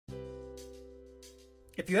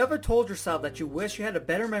If you ever told yourself that you wish you had a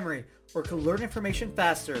better memory or could learn information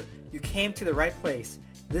faster, you came to the right place.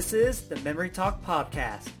 This is the Memory Talk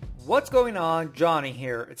Podcast. What's going on? Johnny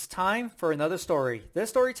here. It's time for another story.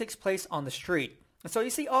 This story takes place on the street. And so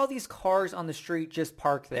you see all these cars on the street just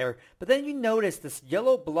parked there, but then you notice this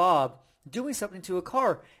yellow blob doing something to a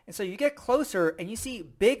car. And so you get closer and you see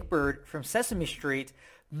Big Bird from Sesame Street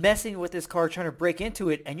messing with this car, trying to break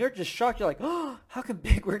into it, and you're just shocked. You're like, oh, how can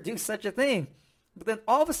Big Bird do such a thing? But then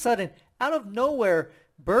all of a sudden, out of nowhere,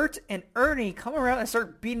 Bert and Ernie come around and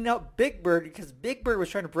start beating up Big Bird because Big Bird was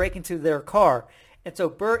trying to break into their car. And so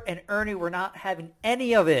Bert and Ernie were not having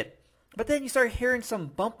any of it. But then you start hearing some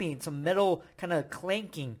bumping, some metal kind of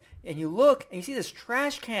clanking. And you look and you see this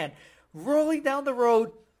trash can rolling down the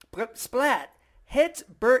road, splat, hits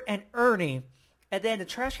Bert and Ernie. And then the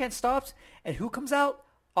trash can stops, and who comes out?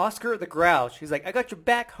 Oscar the Grouch. He's like, I got your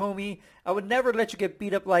back, homie. I would never let you get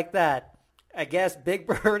beat up like that. I guess Big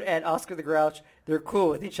Bird and Oscar the Grouch, they're cool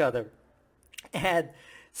with each other. And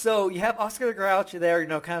so you have Oscar the Grouch there,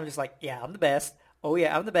 kind of just like, yeah, I'm the best. Oh,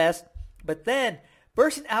 yeah, I'm the best. But then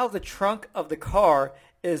bursting out of the trunk of the car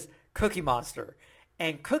is Cookie Monster.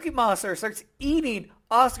 And Cookie Monster starts eating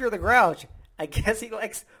Oscar the Grouch. I guess he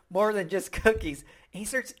likes more than just cookies. And he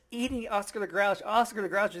starts eating Oscar the Grouch. Oscar the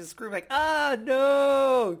Grouch is screaming like, ah,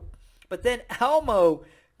 no. But then Elmo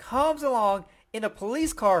comes along in a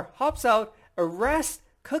police car, hops out, arrests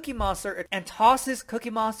Cookie Monster, and tosses Cookie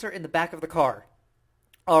Monster in the back of the car.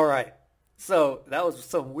 All right. So that was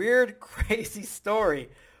some weird, crazy story.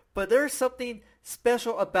 But there's something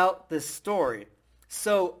special about this story.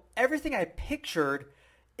 So everything I pictured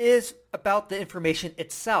is about the information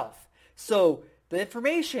itself. So the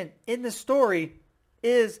information in the story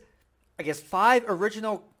is, I guess, 5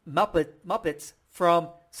 original Muppets from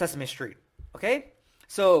Sesame Street. Okay?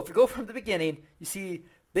 So if you go from the beginning, you see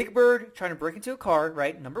Big Bird trying to break into a car,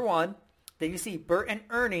 right? Number 1. Then you see Bert and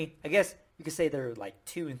Ernie. I guess you could say they're like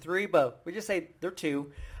 2 and 3, but we just say they're 2.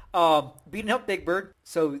 Beating up Big Bird.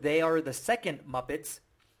 So they are the second Muppets.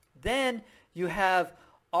 Then you have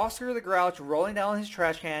Oscar the Grouch rolling down his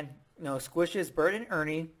trash can, squishes Bert and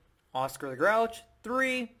Ernie. Oscar the Grouch,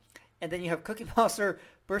 3. And then you have Cookie Monster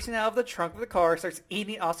bursting out of the trunk of the car, starts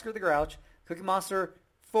eating Oscar the Grouch. Cookie Monster,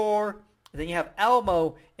 4. And then you have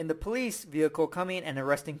Elmo in the police vehicle coming and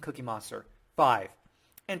arresting Cookie Monster, 5.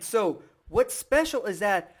 And so what's special is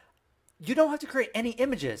that you don't have to create any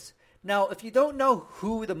images. Now, if you don't know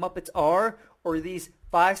who the Muppets are or these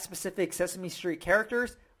 5 specific Sesame Street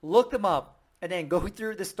characters, look them up and then go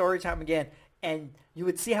through the story time again, and you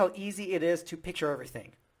would see how easy it is to picture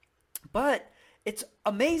everything. But it's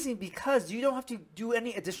amazing because you don't have to do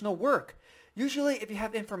any additional work. Usually if you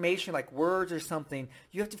have information like words or something,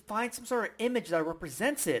 you have to find some sort of image that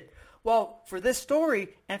represents it. Well, for this story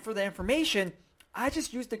and for the information, I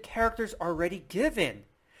just used the characters already given.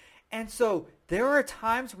 And so there are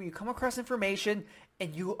times when you come across information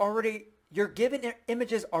and you're given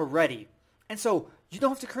images already. And so you don't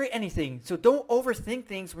have to create anything. So don't overthink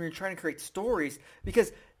things when you're trying to create stories,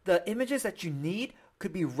 because the images that you need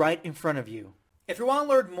could be right in front of you. If you want to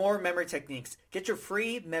learn more memory techniques, get your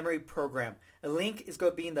free memory program. A link is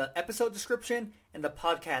going to be in the episode description and the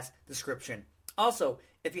podcast description. Also,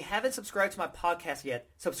 if you haven't subscribed to my podcast yet,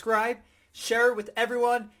 subscribe, share it with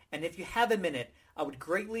everyone, and if you have a minute, I would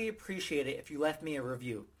greatly appreciate it if you left me a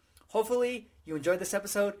review. Hopefully, you enjoyed this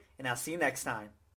episode, and I'll see you next time.